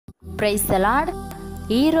Praise the lord.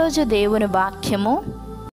 ఈరోజు దేవుని వాక్యము,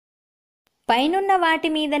 పైనున్న వాటి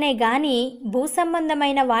మీదనే గాని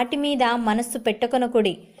భూసంబంధమైన వాటి మీద మనస్సు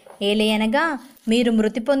పెట్టుకొనకుడి. ఏలయనగా మీరు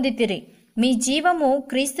మృతి పొందితిరి, మీ జీవము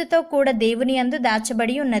క్రీస్తుతో కూడా దేవుని యందు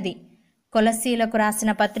దాచబడి ఉన్నది. కొలస్సీలకు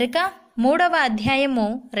రాసిన పత్రిక 3వ అధ్యాయము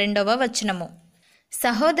 2వ వచనము.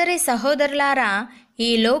 సహోదరి సహోదరులారా,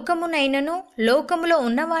 ఈ లోకమునైనను లోకములో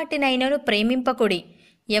ఉన్న వాటినైనను ప్రేమింపకుడి.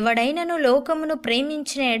 ఎవడైనను లోకమును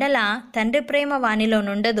ప్రేమించిన ఎడల తండ్రి ప్రేమ వానిలో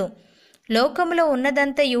నుండదు. లోకములో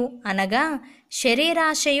ఉన్నదంతయు అనగా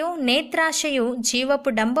శరీరాశయు నేత్రాశయు జీవపు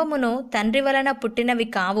డంబమును తండ్రి వలన పుట్టినవి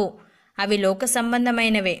కావు, అవి లోక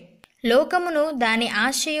సంబంధమైనవే. లోకమును దాని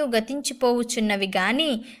ఆశయు గతించిపోవుచున్నవి గాని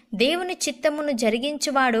దేవుని చిత్తమును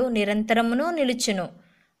జరిగించువాడు నిరంతరమును నిలుచును.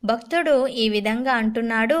 భక్తుడు ఈ విధంగా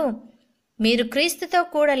అంటున్నాడు, మీరు క్రీస్తుతో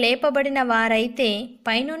కూడా లేపబడిన వారైతే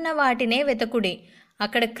పైనున్న వాటినే వెతకుడి.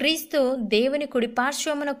 అక్కడ క్రీస్తు దేవుని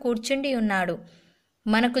కుడిపార్శ్వమున కూర్చుండి ఉన్నాడు.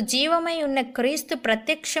 మనకు జీవమై ఉన్న క్రీస్తు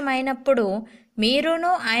ప్రత్యక్షమైనప్పుడు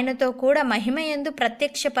మీరును ఆయనతో కూడా మహిమయందు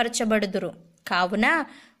ప్రత్యక్షపరచబడుదురు. కావున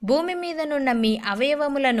భూమి మీదనున్న మీ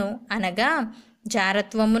అవయవములను అనగా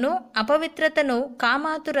జారత్వమును, అపవిత్రతను,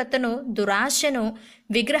 కామాతురతను, దురాశను,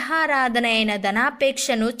 విగ్రహారాధన అయిన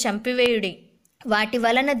ధనాపేక్షను చంపివేయుడి. వాటి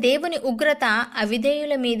వలన దేవుని ఉగ్రత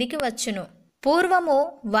అవిధేయుల మీదికి వచ్చును. పూర్వము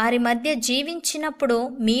వారి మధ్య జీవించినప్పుడు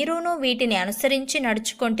మీరును వీటిని అనుసరించి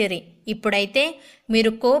నడుచుకొంటిరి. ఇప్పుడైతే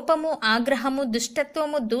మీరు కోపము, ఆగ్రహము,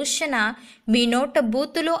 దుష్టత్వము, దూషణ, మీ నోట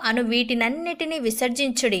బూతులు అను వీటినన్నిటినీ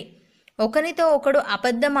విసర్జించుడి. ఒకనితో ఒకడు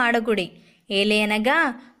అబద్ధమాడకుడి. ఏలయనగా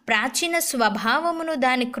ప్రాచీన స్వభావమును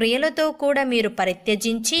దాని క్రియలతో కూడా మీరు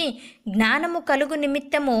పరిత్యజించి జ్ఞానము కలుగు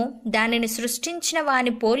నిమిత్తము దానిని సృష్టించిన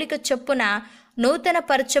వాని పోలిక చొప్పున నూతన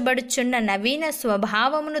పరచబడుచున్న నవీన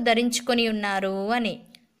స్వభావమును ధరించుకొని ఉన్నారు అని.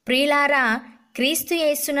 ప్రియులారా, క్రీస్తు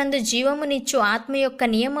యేసునందు జీవమునిచ్చు ఆత్మ యొక్క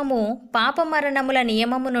నియమము పాపమరణముల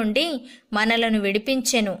నియమము నుండి మనలను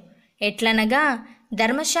విడిపించెను. ఎట్లనగా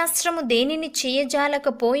ధర్మశాస్త్రము దేనిని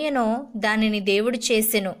చేయజాలకపోయెనో దానిని దేవుడు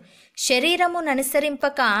చేసెను.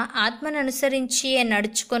 శరీరముననుసరింపక ఆత్మననుసరించియే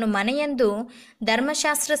నడుచుకొను మనయందు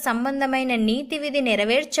ధర్మశాస్త్ర సంబంధమైన నీతి విధి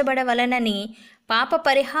నెరవేర్చబడవలనని పాప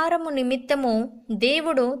పరిహారము నిమిత్తము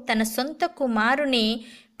దేవుడు తన సొంత కుమారుని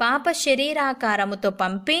పాప శరీరాకారముతో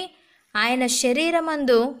పంపి ఆయన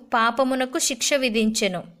శరీరమందు పాపమునకు శిక్ష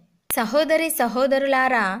విధించెను. సహోదరి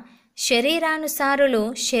సహోదరులారా, శరీరానుసారులు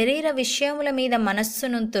శరీర విషయముల మీద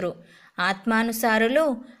మనస్సునుంతురు, ఆత్మానుసారులు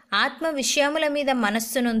ఆత్మ విషయముల మీద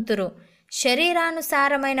మనస్సునుంతురు.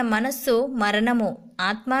 శరీరానుసారమైన మనస్సు మరణము,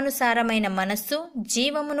 ఆత్మానుసారమైన మనస్సు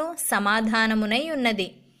జీవమును సమాధానమునై ఉన్నది.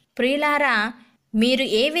 ప్రియులారా, మీరు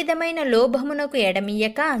ఏ విధమైన లోభమునకు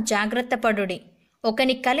ఎడమియ్యక జాగ్రత్తపడుడి.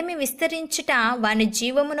 ఒకని కలిమి విస్తరించుట వాని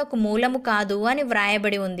జీవమునకు మూలము కాదు అని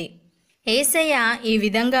వ్రాయబడి ఉంది. యేసయ్య ఈ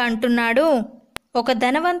విధంగా అంటున్నాడు, ఒక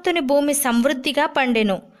ధనవంతుని భూమి సమృద్ధిగా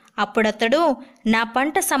పండెను. అప్పుడతడు, నా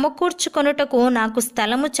పంట సమకూర్చుకొనుటకు నాకు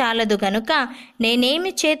స్థలము చాలదు గనుక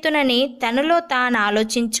నేనేమి చేతునని తనలో తాను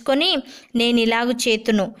ఆలోచించుకొని, నేనిలాగు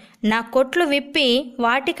చేతును, నా కొట్లు విప్పి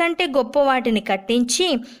వాటికంటే గొప్ప వాటిని కట్టించి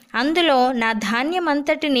అందులో నా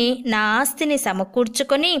ధాన్యమంతటిని, నా ఆస్తిని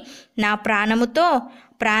సమకూర్చుకొని నా ప్రాణముతో,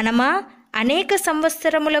 ప్రాణమా, అనేక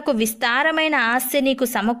సంవత్సరములకు విస్తారమైన ఆస్తి నీకు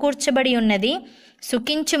సమకూర్చబడి ఉన్నది,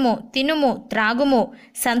 సుఖించుము, తినుము, త్రాగుము,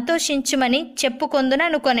 సంతోషించుమని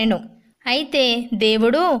చెప్పుకొందుననుకొనెను. అయితే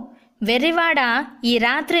దేవుడు, వెర్రివాడా, ఈ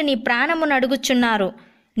రాత్రి నీ ప్రాణమును అడుగుచున్నారు,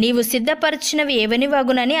 నీవు సిద్ధపరిచినవి ఎవని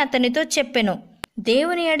వగునని అతనితో చెప్పెను.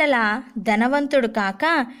 దేవుని ఎడల ధనవంతుడు కాక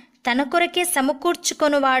తన కొరకే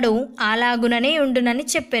సమకూర్చుకొనువాడు అలాగుననే ఉండునని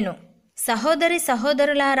చెప్పెను. సహోదరి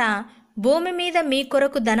సహోదరులారా, భూమి మీద మీ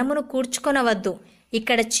కొరకు ధనమును కూర్చుకొనవద్దు.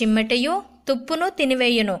 ఇక్కడ చిమ్మటయు తుప్పును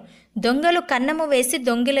తినివేయును, దొంగలు కన్నము వేసి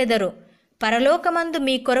దొంగిలెదరు. పరలోకమందు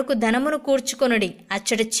మీ కొరకు ధనమును కూర్చుకొనుడి.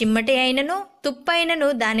 అచ్చట చిమ్మటి అయినను తుప్పైనను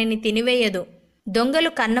దానిని తినివేయదు,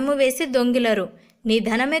 దొంగలు కన్నము వేసి దొంగిలరు. నీ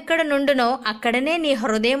ధనమెక్కడ నుండునో అక్కడనే నీ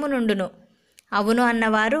హృదయము నుండును. అవును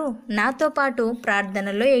అన్నవారు నాతో పాటు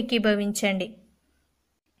ప్రార్థనలో ఏకీభవించండి.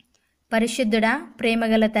 పరిశుద్ధుడా,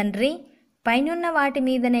 ప్రేమగల తండ్రి, పైనున్న వాటి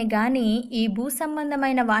మీదనే గాని ఈ భూ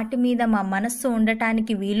సంబంధమైన వాటి మీద మా మనస్సు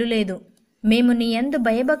ఉండటానికి వీలు లేదు. మేము నీ యందు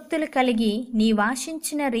భయభక్తులు కలిగి నీ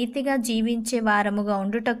వాషించిన రీతిగా జీవించే వారముగా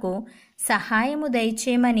ఉండుటకు సహాయము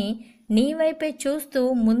దయచేయమని, నీ వైపే చూస్తూ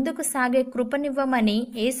ముందుకు సాగే కృపనివ్వమని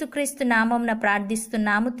యేసుక్రీస్తు నామమున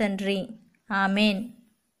ప్రార్థిస్తున్నాము తండ్రి. ఆమెన్.